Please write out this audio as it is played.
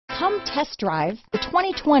Come test drive the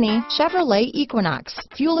 2020 Chevrolet Equinox.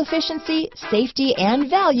 Fuel efficiency, safety, and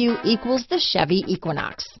value equals the Chevy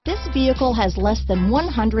Equinox. This vehicle has less than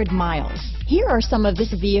 100 miles. Here are some of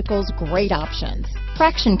this vehicle's great options: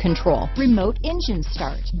 traction control, remote engine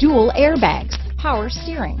start, dual airbags, power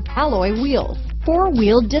steering, alloy wheels,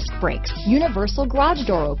 four-wheel disc brakes, universal garage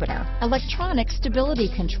door opener, electronic stability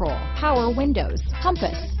control, power windows,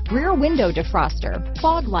 compass, rear window defroster,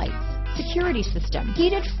 fog lights, security system,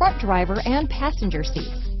 heated front driver and passenger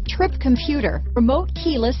seats, trip computer, remote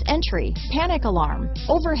keyless entry, panic alarm,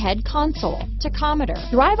 overhead console, tachometer.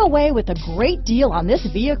 Drive away with a great deal on this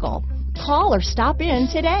vehicle. Call or stop in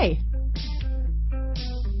today.